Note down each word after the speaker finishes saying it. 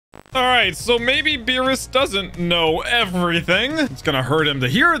All right, so maybe Beerus doesn't know everything. It's gonna hurt him to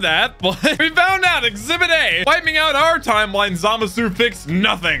hear that, but we found out Exhibit A, wiping out our timeline, Zamasu fixed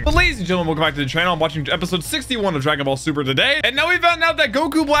nothing. But ladies and gentlemen, welcome back to the channel. I'm watching episode 61 of Dragon Ball Super today, and now we found out that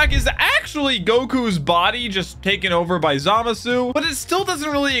Goku Black is actually Goku's body just taken over by Zamasu, but it still doesn't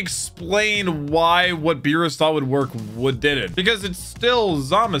really explain why what Beerus thought would work didn't, because it's still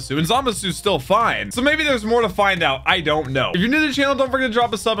Zamasu, and Zamasu's still fine. So maybe there's more to find out. I don't know. If you're new to the channel, don't forget to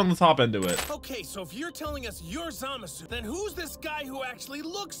drop a sub and let's hop into it. Okay, so if you're telling us you're Zamasu, then who's this guy who actually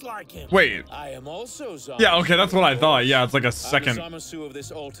looks like him? Wait. I am also Zamasu. Yeah, okay, that's what I thought. Yeah, it's like a second. I'm the Zamasu of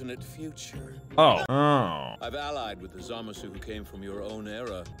this alternate future. Oh. Oh. I've allied with the Zamasu who came from your own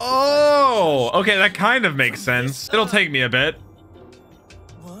era. Oh, okay, that kind of makes sense. It'll take me a bit.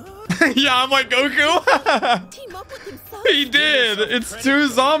 Yeah, I'm like Goku. Team up with himself. He did. It's two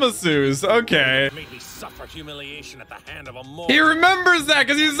Zamasus. Okay. Made me suffer humiliation at the hand of a mortal. He remembers that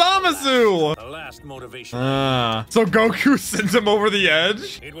because he's Zamasu. The last motivation. So Goku sent him over the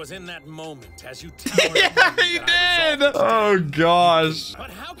edge. It was in that moment as you Yeah, he did. Oh gosh. But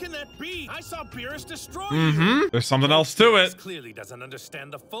how can that be? I saw Beerus destroy you. There's something else to it. Clearly doesn't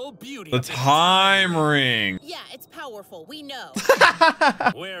understand the full beauty the of time ring. Yeah, it's powerful. We know.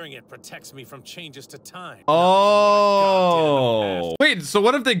 Wearing it protects me from changes to time. Oh. Wait, so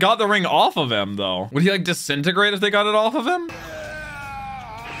what if they got the ring off of him though? Would he like disintegrate if they got it off of him?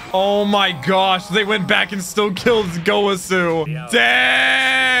 Oh my gosh, they went back and still killed Goasu.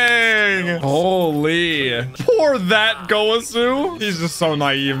 Dang! Holy. Poor that Goasu. He's just so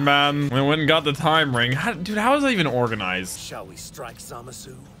naive, man. We went and got the time ring. Dude, how is that even organized? Shall we strike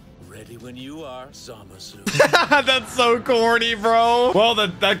Zamasu? Ready when you are, Zamasu. That's so corny, bro. Well,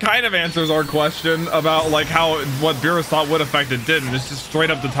 that kind of answers our question about like what Beerus thought would affect it didn't. It's just straight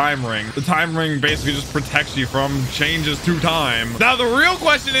up the time ring. The time ring basically just protects you from changes to time. Now the real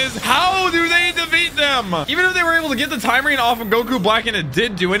question is, how do they defeat them? Even if they were able to get the time ring off of Goku Black and it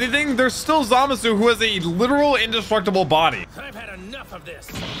did do anything, there's still Zamasu who has a literal indestructible body. I've had enough of this.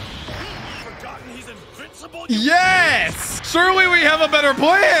 Forgotten he's invincible. Yes! Surely we have a better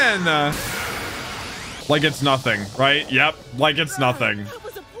plan. Like it's nothing, right? Yep, like it's nothing. That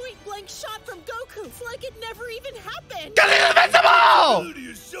was a point-blank shot from Goku. It's like it never even happened. Get it invincible!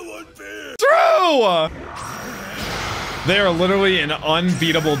 So unfair. True! They are literally an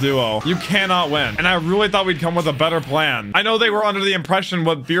unbeatable duo. You cannot win. And I really thought we'd come with a better plan. I know they were under the impression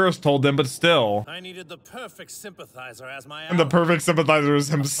what Beerus told them, but still. I needed the perfect sympathizer as my And the perfect sympathizer is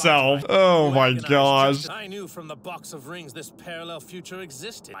himself. Oh my gosh. I knew from the box of rings this parallel future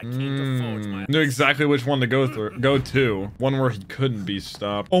existed. I came to forge my knew exactly which one to go to. One where he couldn't be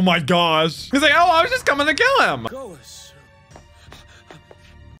stopped. Oh my gosh. He's like, oh, I was just coming to kill him.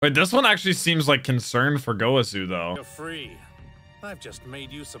 Wait, this one actually seems like concerned for Goasu, though. You're free. I've just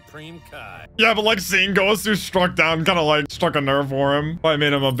made you Supreme Kai. Yeah, but like seeing Goasu struck down kind of like struck a nerve for him. I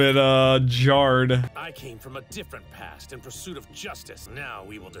made him a bit jarred. I came from a different past in pursuit of justice. Now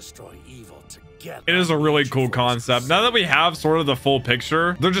we will destroy evil together. It is a really cool concept. Now that we have sort of the full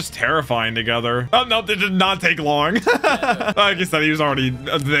picture, they're just terrifying together. Oh, no, they did not take long. Like I said, he was already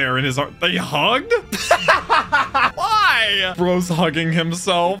there in his heart. They hugged? Why? Bro's hugging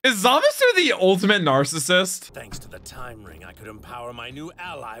himself. Is Zamasu the ultimate narcissist? Thanks to the time ring, I could empower my new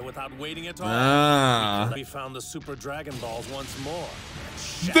ally without waiting at all. We found the Super Dragon Balls once more.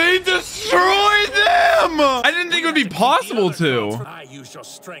 They destroyed them! I didn't think it would be possible to. I use your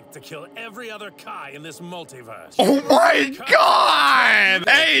strength to kill every other Kai in this multiverse. Oh my god!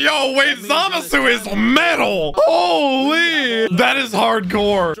 Hey, yo, wait, Zamasu is metal! Holy! That is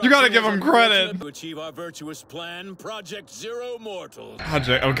hardcore. You gotta give him credit. To achieve our virtuous plan, Project Zero Mortals.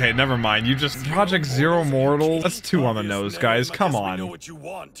 Okay, never mind. You just Project Zero Mortals? That's too on the nose, guys. Come on. Know what you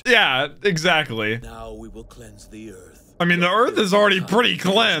want. Yeah, exactly. Now we will cleanse the earth. I mean, the earth is already pretty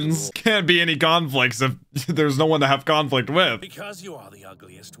cleansed. Can't be any conflicts if there's no one to have conflict with. Because you are the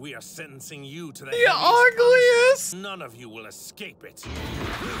ugliest, we are sentencing you to the ugliest? None of you will escape it.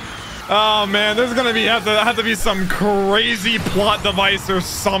 Oh man, there's gonna have to be some crazy plot device or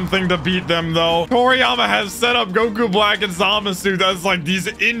something to beat them though. Toriyama has set up Goku Black and Zamasu as like these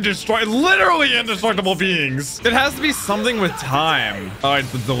literally indestructible beings. It has to be something with time. Oh,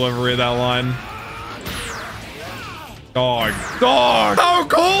 it's the delivery of that line. Dog. How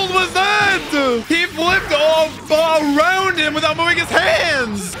cold was that? He flipped off around him without moving his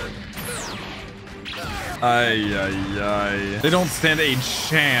hands. They don't stand a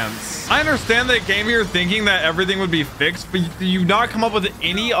chance. I understand they came here thinking that everything would be fixed, but do you not come up with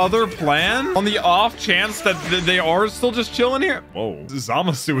any other plan on the off chance that they are still just chilling here? Whoa,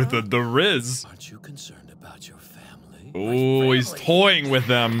 Zamasu with the Riz. Aren't you concerned about your family? Oh, he's toying with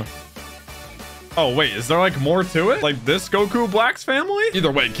them. Oh, wait, is there like more to it? Like this Goku Black's family? Either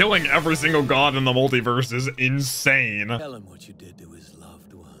way, killing every single god in the multiverse is insane. Tell him what you did to his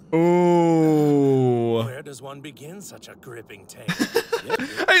loved one. Ooh. Where does one begin such a gripping tale?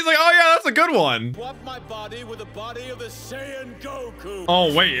 He's like, oh yeah, that's a good one. Swap my body with the body of the Saiyan Goku.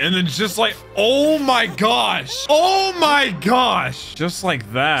 Oh, wait, and then just like, oh my gosh. Oh my gosh. Just like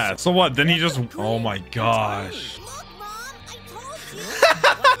that. So what, then he just, oh my gosh. Look, Mom, I told you.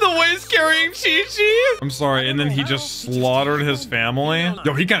 The way he's carrying Chi-Chi. I'm sorry, and then he just slaughtered his family.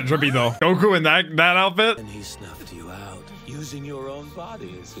 Yo, he kind of drippy though. Goku in that outfit. And he snuffed you out, using your own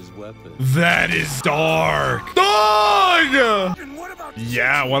body as his weapon. That is dark. Dog! And what about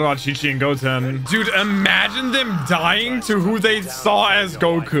Yeah, what about Chi-Chi and Goten? Dude, imagine them dying to who they saw as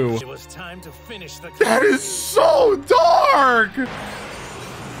Goku. It was time to finish the That is so dark.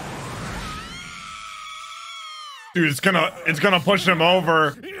 Dude, it's gonna push him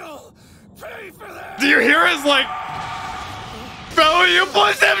over. You'll pay for that. Do you hear his like, bro, you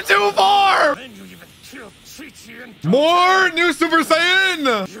pushed him too far. And you even killed Chi-Chi and More new Super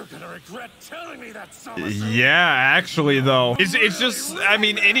Saiyan. you're gonna regret telling me that so Yeah, actually though, it's just, I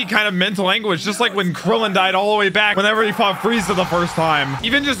mean, any kind of mental anguish, just like when Krillin died all the way back whenever he fought Frieza the first time.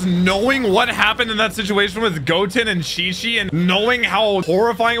 Even just knowing what happened in that situation with Goten and Chi-Chi and knowing how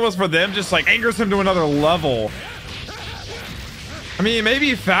horrifying it was for them just like angers him to another level. I mean,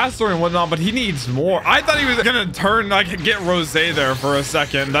 maybe faster and whatnot, but he needs more. I thought he was gonna turn, like, get Rosé there for a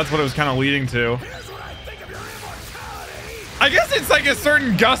second. That's what it was kind of leading to. I guess it's like a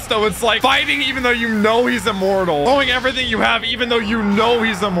certain gusto. It's like fighting even though you know he's immortal. Throwing everything you have even though you know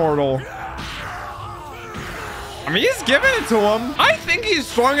he's immortal. I mean, he's giving it to him. I think he's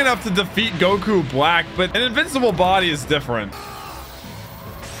strong enough to defeat Goku Black, but an invincible body is different.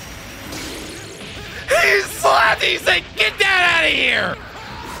 He slapped. He said, "Get that out of here!"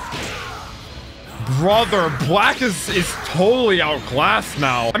 Brother, Black is totally outclassed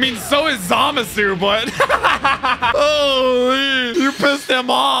now. I mean, so is Zamasu, but holy, you pissed him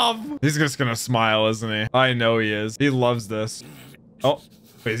off. He's just gonna smile, isn't he? I know he is. He loves this. Oh,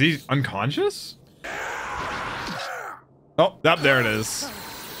 wait, is he unconscious? Oh, yep, there it is.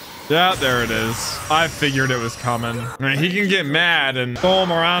 Yeah, there it is. I figured it was coming. I mean, he can get mad and throw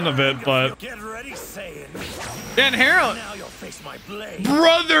him around a bit, but get ready, Saiyan. inherently, Now you'll face my blade.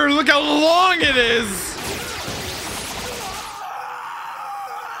 brother, look how long it is.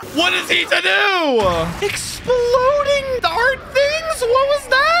 What is he to do? Exploding dart things? What was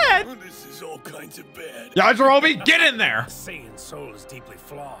that? This is all kinds of bad. Yajirobe, get in there. The Saiyan soul is deeply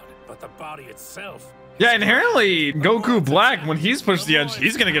flawed, but the body itself. Yeah, inherently, Goku Black, when he's pushed the edge,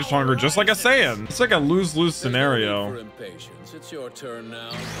 he's gonna get stronger just like a Saiyan. It's like a lose-lose scenario. It's your turn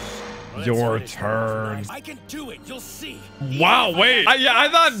now. Your turn. I can do it. You'll see. Wow, wait. I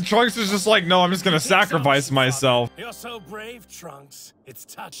thought Trunks was just like, no, I'm just gonna sacrifice myself. You're so brave, Trunks. It's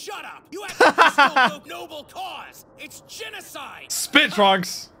touch. Shut up. You have to noble cause. It's genocide. Spit,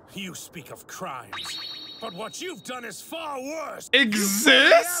 Trunks. You speak of crimes, but what you've done is far worse. Exist?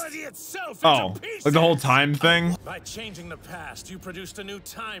 Reality itself into pieces. Like the whole time thing? By changing the past, you produced a new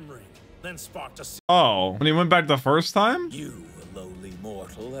time ring, then sparked a... Oh, when he went back the first time? You, a lowly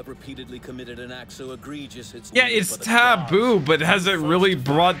mortal, have repeatedly committed an act so egregious Yeah, it's taboo, but has it really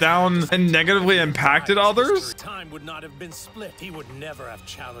brought down and negatively impacted others? Time would not have been split. He would never have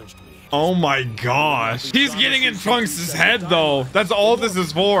challenged me. Oh my gosh. He's getting in Trunks' head though. That's all this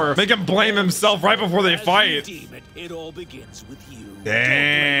is for. Make him blame himself right before they fight. It all begins with you.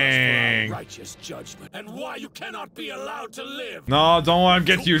 Dang. Righteous judgment and why you cannot be allowed to live. No, don't let him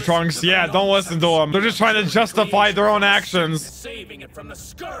get to you, Trunks. Yeah, don't listen to him. They're just trying to justify their own actions. Saving it from the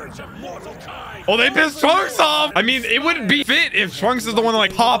scourge of mortal kind. Oh, they pissed Trunks off. I mean, it wouldn't be fit if Trunks is the one to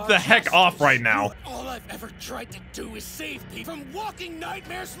like pop the heck off right now. All I've ever tried to do is save people from walking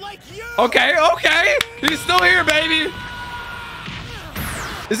nightmares like you. Okay, okay. He's still here, baby.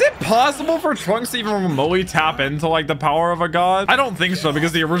 Is it possible for Trunks to even remotely tap into like the power of a god? I don't think so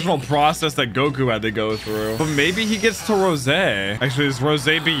because the original process that Goku had to go through. But maybe he gets to Rosé. Actually, is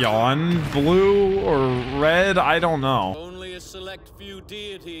Rosé beyond blue or red? I don't know. Only a select few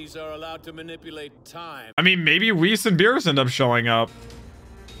deities are allowed to manipulate time. I mean, maybe Whis and Beerus end up showing up.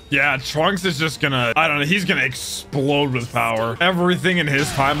 Yeah, Trunks is just gonna, I don't know, he's gonna explode with power. Everything in his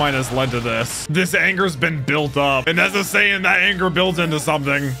timeline has led to this. This anger's been built up. And as a saying, that anger builds into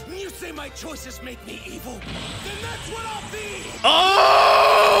something. You say my choices make me evil, then that's what I'll be.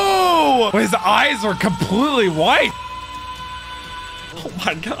 Oh! His eyes are completely white. Oh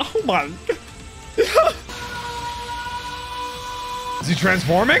my god, oh my god. Is he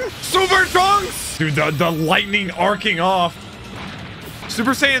transforming? Super Trunks! Dude, the lightning arcing off.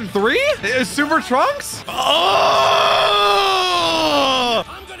 Super Saiyan 3? Is Super Trunks? Oh!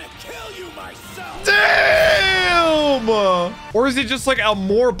 I'm gonna kill you myself. Damn! Or is he just like a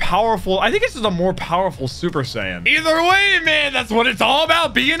more powerful? I think it's just a more powerful Super Saiyan. Either way, man, that's what it's all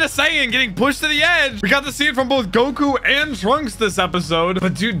about. Being a Saiyan, getting pushed to the edge. We got to see it from both Goku and Trunks this episode.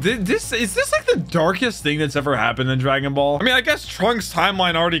 But dude, is this like the darkest thing that's ever happened in Dragon Ball? I mean, I guess Trunks'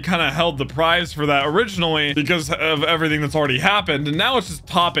 timeline already kind of held the prize for that originally because of everything that's already happened. And now it's just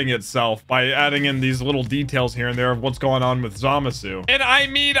topping itself by adding in these little details here and there of what's going on with Zamasu. And I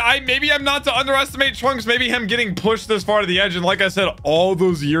mean, maybe I'm not to underestimate Trunks. Maybe him getting pushed this far to the edge. And like I said, all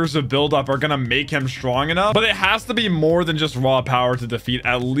those years of buildup are gonna make him strong enough, but it has to be more than just raw power to defeat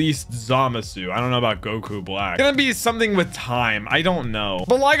at least Zamasu. I don't know about Goku Black. It's gonna be something with time. I don't know.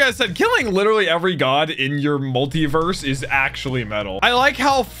 But like I said, killing literally every god in your multiverse is actually metal. I like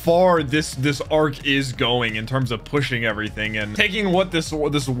how far this arc is going in terms of pushing everything and taking what this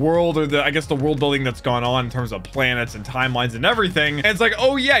world, or I guess the world building that's gone on in terms of planets and timelines and everything. And it's like,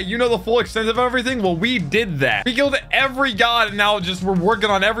 oh yeah, you know the full extent of everything? Well, we did that. We killed every god, and now just we're working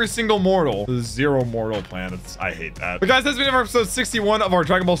on every single mortal. The 0 mortal planets. I hate that. But guys, that's been episode 61 of our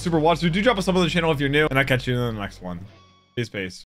Dragon Ball Super Watch. So do drop a sub on the channel if you're new, and I'll catch you in the next one. Peace.